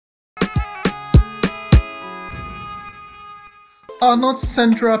Our not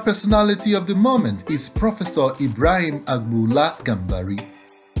central personality of the moment is Professor Ibrahim Gambari.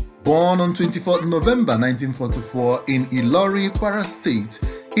 Born on 24 November 1944 in Ilorin, Kwara State,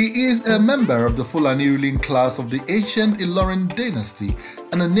 he is a member of the Fulani ruling class of the ancient Ilorin dynasty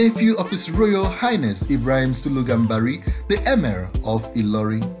and a nephew of His Royal Highness Ibrahim Sulu Gambari, the Emir of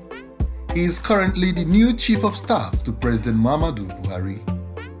Ilorin. He is currently the new Chief of Staff to President Muhammadu Buhari.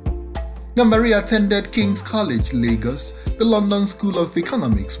 Gambari attended King's College, Lagos, the London School of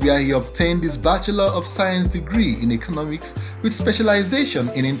Economics, where he obtained his Bachelor of Science degree in Economics with specialization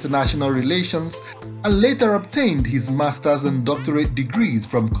in International Relations, and later obtained his Master's and Doctorate degrees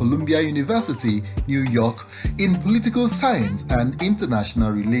from Columbia University, New York, in Political Science and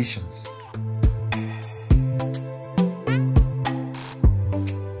International Relations.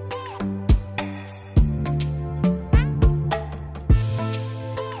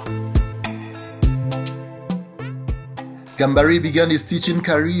 Gambari began his teaching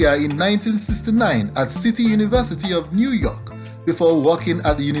career in 1969 at City University of New York before working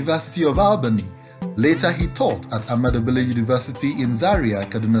at the University of Albany. Later he taught at Ahmadu Bello University in Zaria,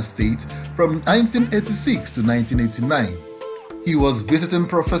 Kaduna State from 1986 to 1989. He was visiting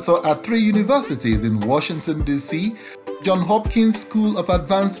professor at 3 universities in Washington, D.C., Johns Hopkins School of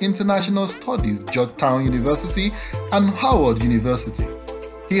Advanced International Studies, Georgetown University, and Howard University.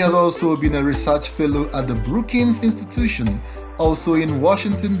 He has also been a research fellow at the Brookings Institution, also in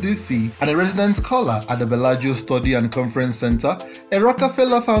Washington, D.C., and a resident scholar at the Bellagio Study and Conference Center, a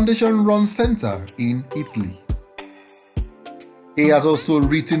Rockefeller Foundation-run center in Italy. He has also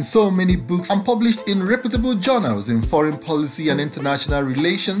written so many books and published in reputable journals in foreign policy and international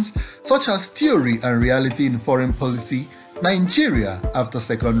relations, such as Theory and Reality in Foreign Policy, Nigeria After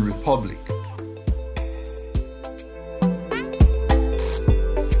Second Republic.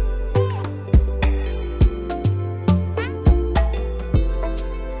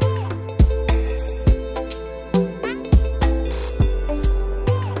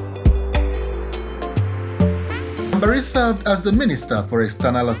 Gambari served as the Minister for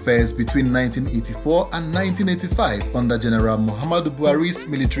External Affairs between 1984 and 1985 under General Muhammadu Buhari's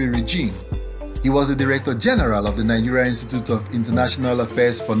military regime. He was the Director General of the Nigeria Institute of International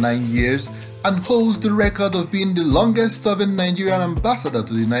Affairs for 9 years and holds the record of being the longest-serving Nigerian ambassador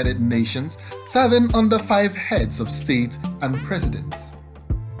to the United Nations, serving under 5 heads of state and presidents.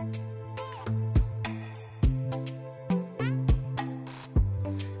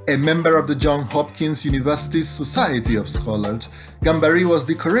 A member of the Johns Hopkins University's Society of Scholars, Gambari was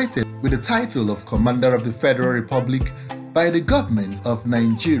decorated with the title of Commander of the Federal Republic by the government of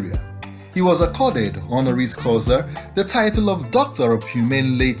Nigeria. He was accorded honoris causa the title of Doctor of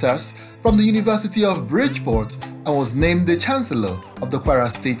Humane Letters from the University of Bridgeport and was named the Chancellor of the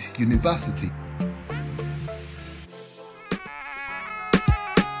Kwara State University.